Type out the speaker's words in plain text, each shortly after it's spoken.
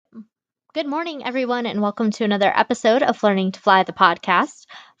Good morning, everyone, and welcome to another episode of Learning to Fly the podcast.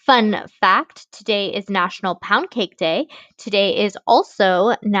 Fun fact today is National Pound Cake Day. Today is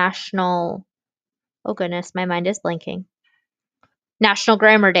also oh goodness, my mind is blanking. National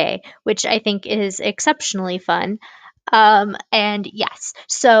Grammar Day, which I think is exceptionally fun. And yes,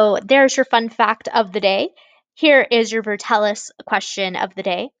 so there's your fun fact of the day. Here is your Vertellus question of the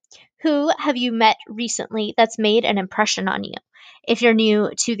day. Who have you met recently that's made an impression on you? If you're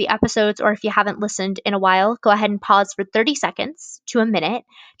new to the episodes or if you haven't listened in a while, go ahead and pause for 30 seconds to a minute.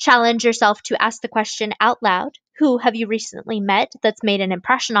 Challenge yourself to ask the question out loud. Who have you recently met that's made an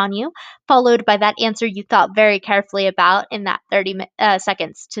impression on you? Followed by that answer you thought very carefully about in that 30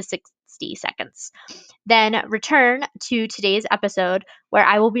 seconds to 60 seconds. Then return to today's episode where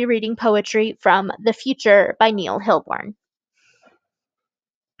I will be reading poetry from The Future by Neil Hilborn.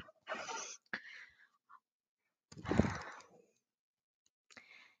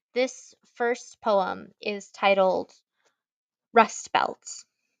 This first poem is titled Rust Belts.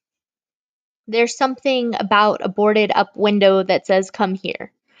 There's something about a boarded up window that says come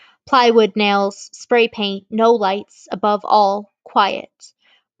here. Plywood nails, spray paint, no lights, above all, quiet.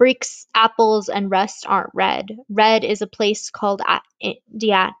 Bricks, apples, and rust aren't red. Red is a place called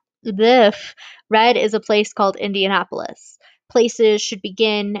Red is a place called Indianapolis. Places should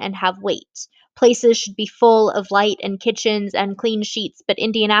begin and have weight. Places should be full of light and kitchens and clean sheets, but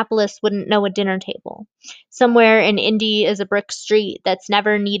Indianapolis wouldn't know a dinner table. Somewhere in Indy is a brick street that's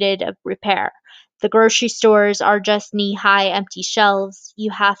never needed a repair. The grocery stores are just knee-high empty shelves.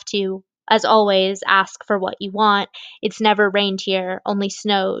 You have to, as always, ask for what you want. It's never rained here, only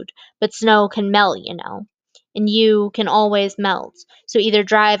snowed. But snow can melt, you know. And you can always melt. So either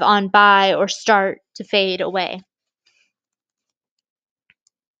drive on by or start to fade away.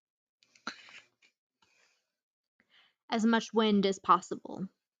 As much wind as possible.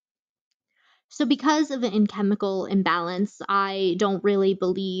 So, because of an chemical imbalance, I don't really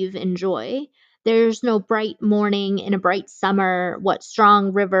believe in joy. There's no bright morning in a bright summer, what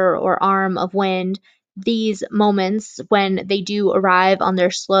strong river or arm of wind. These moments, when they do arrive on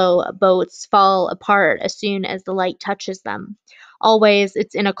their slow boats, fall apart as soon as the light touches them. Always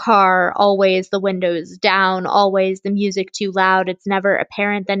it's in a car, always the windows down, always the music too loud. It's never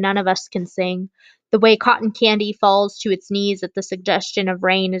apparent that none of us can sing. The way cotton candy falls to its knees at the suggestion of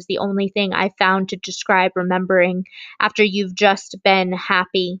rain is the only thing I've found to describe remembering after you've just been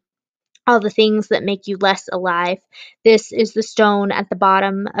happy. All the things that make you less alive. This is the stone at the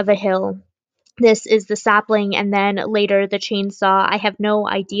bottom of a hill. This is the sapling, and then later the chainsaw. I have no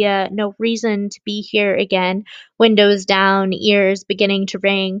idea, no reason to be here again. Windows down, ears beginning to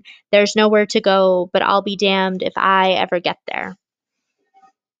ring. There's nowhere to go, but I'll be damned if I ever get there.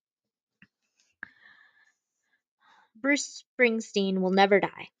 Bruce Springsteen will never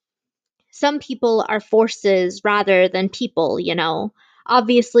die. Some people are forces rather than people, you know.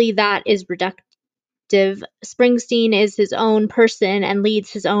 Obviously, that is reductive. Springsteen is his own person and leads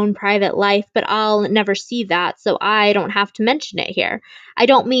his own private life, but I'll never see that, so I don't have to mention it here. I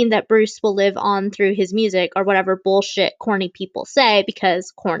don't mean that Bruce will live on through his music or whatever bullshit corny people say,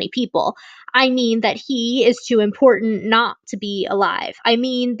 because corny people. I mean that he is too important not to be alive. I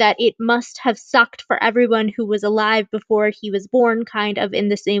mean that it must have sucked for everyone who was alive before he was born, kind of in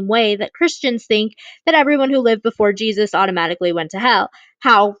the same way that Christians think that everyone who lived before Jesus automatically went to hell.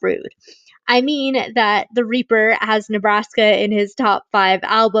 How rude. I mean that the Reaper has Nebraska in his top 5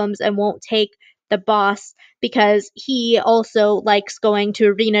 albums and won't take the boss because he also likes going to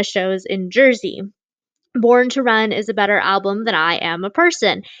arena shows in Jersey. Born to Run is a better album than I Am a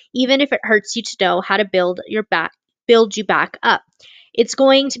Person, even if it hurts you to know how to build you back up. It's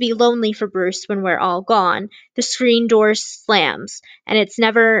going to be lonely for Bruce when we're all gone. The screen door slams, and it's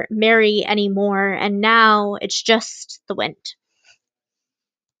never Mary anymore, and now it's just the wind.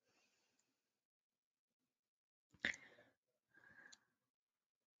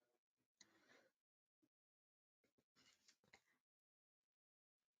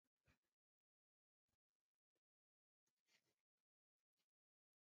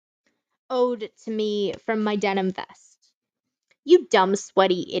 Ode to me from my denim vest. You dumb,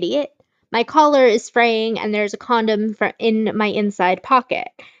 sweaty idiot. My collar is fraying and there's a condom in my inside pocket.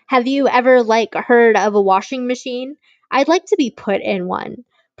 Have you ever, heard of a washing machine? I'd like to be put in one.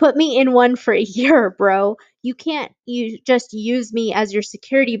 Put me in one for a year, bro. You just use me as your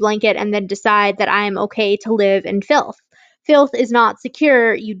security blanket and then decide that I am okay to live in filth. Filth is not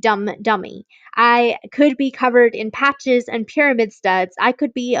secure, you dumb dummy. I could be covered in patches and pyramid studs. I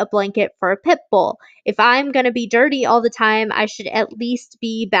could be a blanket for a pit bull. If I'm gonna be dirty all the time, I should at least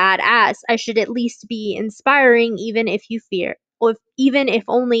be badass. I should at least be inspiring, even if you fear even if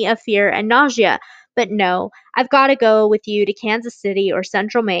only of fear and nausea. But no, I've got to go with you to Kansas City or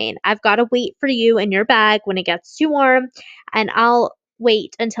Central Maine. I've got to wait for you in your bag when it gets too warm, and I'll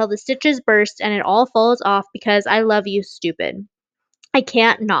wait until the stitches burst and it all falls off because I love you, stupid. I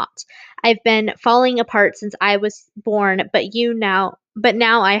can't not. I've been falling apart since I was born, but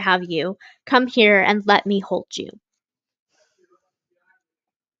now I have you. Come here and let me hold you.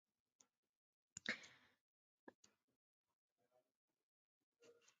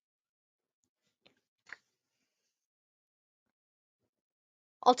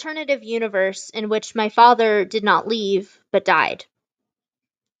 Alternative universe in which my father did not leave, but died.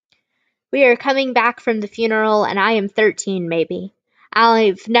 We are coming back from the funeral, and I am 13, maybe.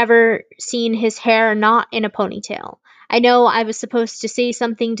 I've never seen his hair not in a ponytail. I know I was supposed to say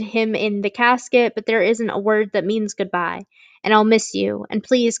something to him in the casket, but there isn't a word that means goodbye. And I'll miss you, and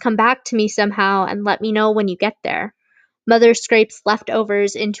please come back to me somehow and let me know when you get there. Mother scrapes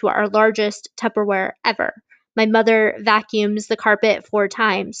leftovers into our largest Tupperware ever. My mother vacuums the carpet 4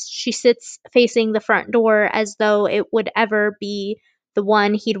 times. She sits facing the front door as though it would ever be the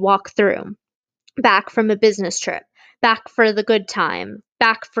one he'd walk through. Back from a business trip. Back for the good time.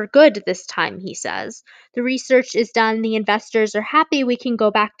 Back for good this time, he says. The research is done. The investors are happy. We can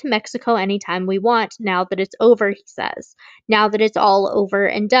go back to Mexico anytime we want now that it's over, he says. Now that it's all over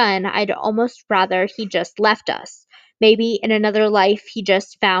and done, I'd almost rather he just left us. Maybe in another life he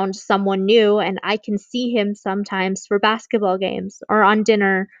just found someone new and I can see him sometimes for basketball games or on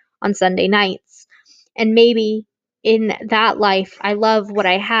dinner on Sunday nights. And maybe in that life, I love what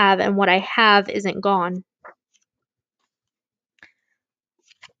I have, and what I have isn't gone.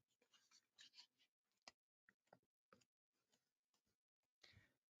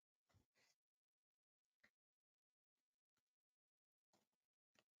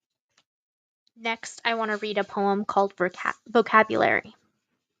 Next, I want to read a poem called Vocabulary.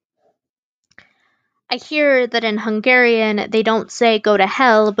 I hear that in Hungarian they don't say go to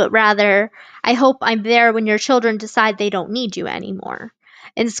hell, but rather, I hope I'm there when your children decide they don't need you anymore.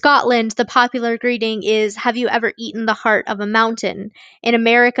 In Scotland, the popular greeting is, have you ever eaten the heart of a mountain? In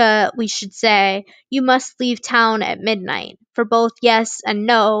America, we should say, you must leave town at midnight. For both yes and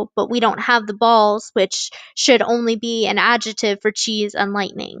no, but we don't have the balls, which should only be an adjective for cheese and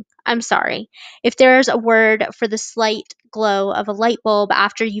lightning. I'm sorry. If there's a word for the slight glow of a light bulb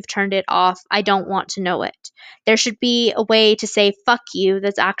after you've turned it off, I don't want to know it. There should be a way to say fuck you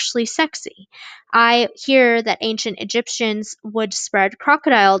that's actually sexy. I hear that ancient Egyptians would spread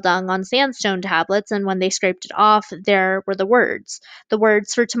crocodile dung on sandstone tablets, and when they scraped it off, there were the words. The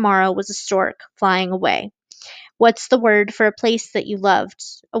words for tomorrow was a stork flying away. What's the word for a place that you loved?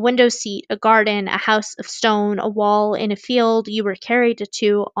 A window seat, a garden, a house of stone, a wall in a field you were carried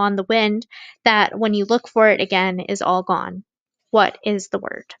to on the wind, that when you look for it again is all gone. What is the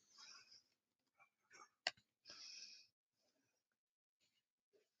word?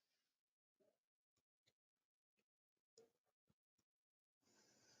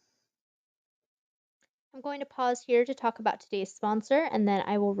 I'm going to pause here to talk about today's sponsor, and then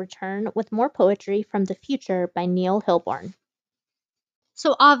I will return with more poetry from The Future by Neil Hilborn.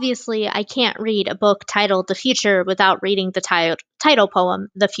 So obviously, I can't read a book titled The Future without reading the title poem,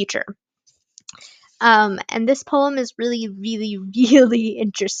 The Future. And this poem is really, really, really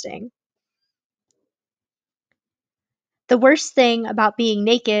interesting. The worst thing about being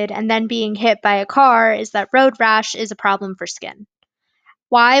naked and then being hit by a car is that road rash is a problem for skin.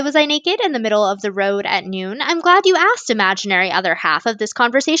 Why was I naked in the middle of the road at noon? I'm glad you asked, imaginary other half of this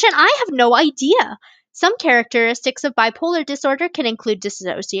conversation. I have no idea. Some characteristics of bipolar disorder can include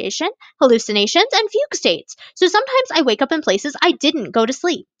dissociation, hallucinations, and fugue states. So sometimes I wake up in places I didn't go to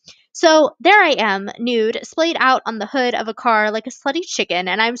sleep. So there I am, nude, splayed out on the hood of a car like a slutty chicken,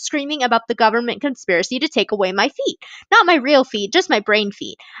 and I'm screaming about the government conspiracy to take away my feet. Not my real feet, just my brain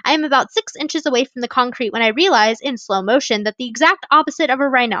feet. I am about 6 inches away from the concrete when I realize, in slow motion, that the exact opposite of a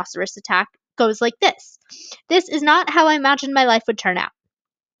rhinoceros attack goes like this. This is not how I imagined my life would turn out.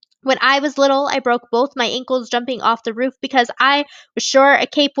 When I was little, I broke both my ankles jumping off the roof because I was sure a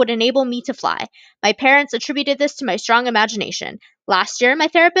cape would enable me to fly. My parents attributed this to my strong imagination. Last year, my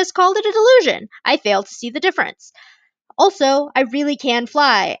therapist called it a delusion. I failed to see the difference. Also, I really can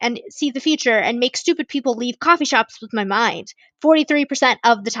fly and see the future and make stupid people leave coffee shops with my mind. 43%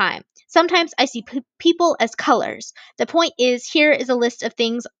 of the time. Sometimes I see people as colors. The point is, here is a list of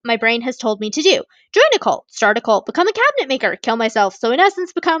things my brain has told me to do. Join a cult, start a cult, become a cabinet maker, kill myself, so in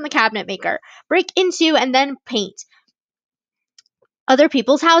essence, become a cabinet maker, break into and then paint. other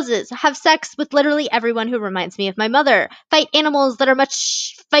people's houses, have sex with literally everyone who reminds me of my mother, fight animals that are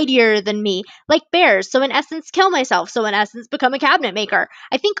much fightier than me, like bears, so in essence kill myself, so in essence become a cabinet maker.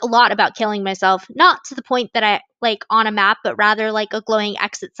 I think a lot about killing myself, not to the point that I like on a map, but rather like a glowing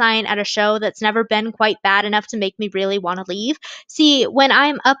exit sign at a show that's never been quite bad enough to make me really want to leave. See, when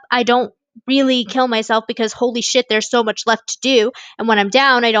I'm up, I don't really kill myself because holy shit, there's so much left to do. And when I'm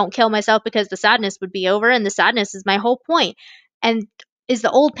down, I don't kill myself because the sadness would be over, and the sadness is my whole point. And is the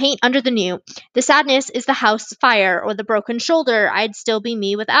old paint under the new. The sadness is the house fire or the broken shoulder. I'd still be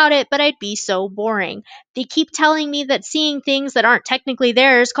me without it, but I'd be so boring. They keep telling me that seeing things that aren't technically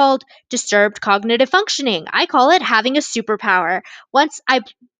there is called disturbed cognitive functioning. I call it having a superpower. Once I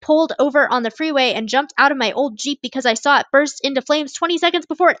pulled over on the freeway and jumped out of my old Jeep because I saw it burst into flames 20 seconds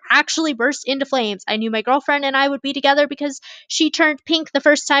before it actually burst into flames. I knew my girlfriend and I would be together because she turned pink the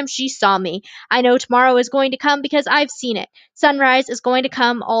first time she saw me. I know tomorrow is going to come because I've seen it. Sunrise is going to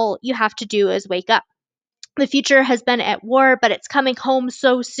come. All you have to do is wake up. The future has been at war, but it's coming home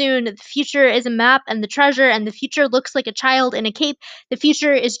so soon. The future is a map and the treasure, and the future looks like a child in a cape. The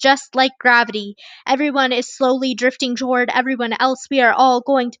future is just like gravity. Everyone is slowly drifting toward everyone else. We are all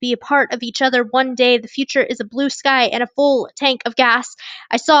going to be a part of each other one day. The future is a blue sky and a full tank of gas.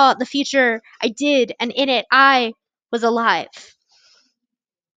 I saw the future. I did, and in it, I was alive.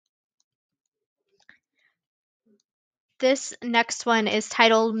 This next one is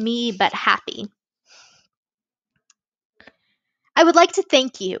titled Me But Happy. I would like to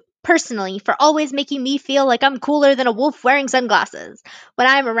thank you, personally, for always making me feel like I'm cooler than a wolf wearing sunglasses. When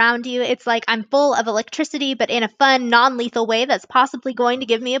I'm around you, it's like I'm full of electricity, but in a fun, non-lethal way that's possibly going to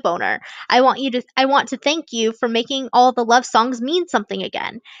give me a boner. I want to thank you for making all the love songs mean something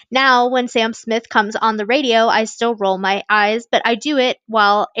again. Now, when Sam Smith comes on the radio, I still roll my eyes, but I do it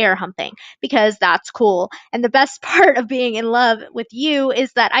while air humping because that's cool. And the best part of being in love with you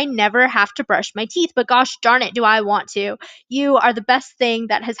is that I never have to brush my teeth, but gosh darn it, do I want to. You are the best thing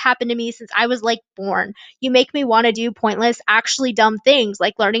that has happened to me since I was like born. You make me want to do pointless, actually dumb things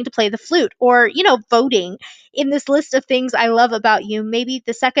like learning to play the flute or, voting. In this list of things I love about you, maybe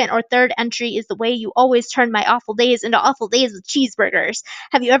the second or third entry is the way you always turn my awful days into awful days with cheeseburgers.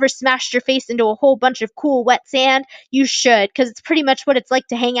 Have you ever smashed your face into a whole bunch of cool wet sand? You should, because it's pretty much what it's like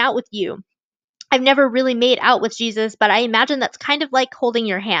to hang out with you. I've never really made out with Jesus, but I imagine that's kind of like holding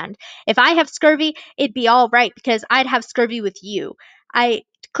your hand. If I have scurvy, it'd be all right because I'd have scurvy with you. I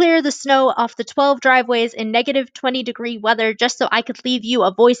clear the snow off the 12 driveways in negative 20-degree weather just so I could leave you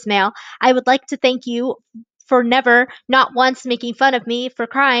a voicemail. I would like to thank you for never, not once, making fun of me for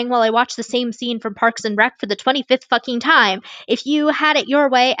crying while I watch the same scene from Parks and Rec for the 25th fucking time. If you had it your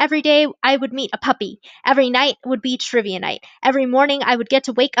way, every day I would meet a puppy. Every night would be trivia night. Every morning I would get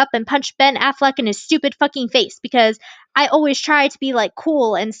to wake up and punch Ben Affleck in his stupid fucking face because I always try to be like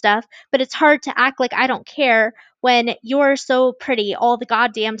cool and stuff, but it's hard to act like I don't care when you're so pretty all the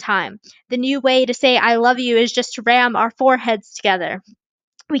goddamn time. The new way to say I love you is just to ram our foreheads together.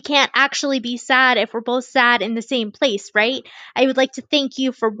 We can't actually be sad if we're both sad in the same place, right? I would like to thank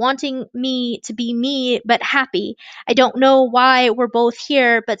you for wanting me to be me but happy. I don't know why we're both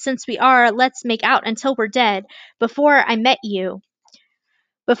here, but since we are, let's make out until we're dead. Before I met you,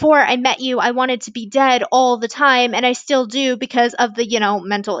 before I met you, I wanted to be dead all the time, and I still do because of the,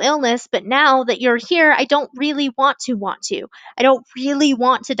 mental illness. But now that you're here, I don't really want to. I don't really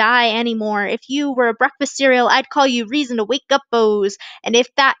want to die anymore. If you were a breakfast cereal, I'd call you Reason to Wake Up Bose. And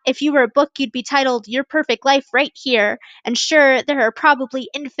if you were a book, you'd be titled Your Perfect Life right here. And sure, there are probably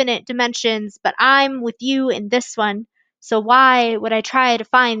infinite dimensions, but I'm with you in this one. So why would I try to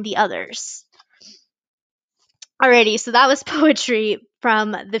find the others? Alrighty, so that was poetry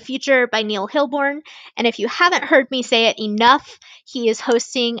from The Future by Neil Hilborn. And if you haven't heard me say it enough, he is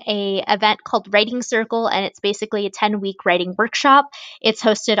hosting a event called Writing Circle, and it's basically a 10-week writing workshop. It's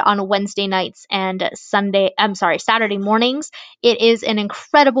hosted on Wednesday nights and Saturday mornings. It is an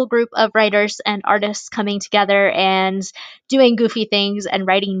incredible group of writers and artists coming together and doing goofy things and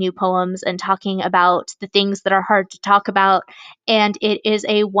writing new poems and talking about the things that are hard to talk about. And it is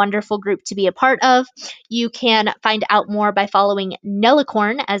a wonderful group to be a part of. You can find out more by following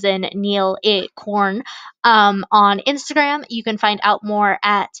Nellicorn, as in Neil A. Corn, on Instagram. You can find out more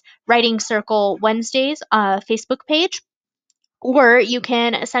at Writing Circle Wednesdays Facebook page, or you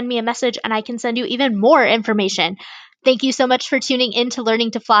can send me a message and I can send you even more information. Thank you so much for tuning in to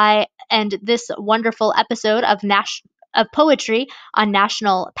Learning to Fly and this wonderful episode of poetry on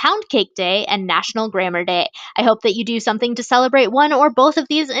National Pound Cake Day and National Grammar Day. I hope that you do something to celebrate one or both of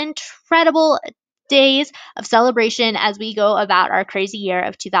these incredible days of celebration as we go about our crazy year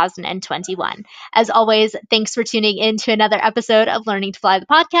of 2021. As always, thanks for tuning in to another episode of Learning to Fly the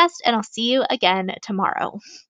podcast, and I'll see you again tomorrow.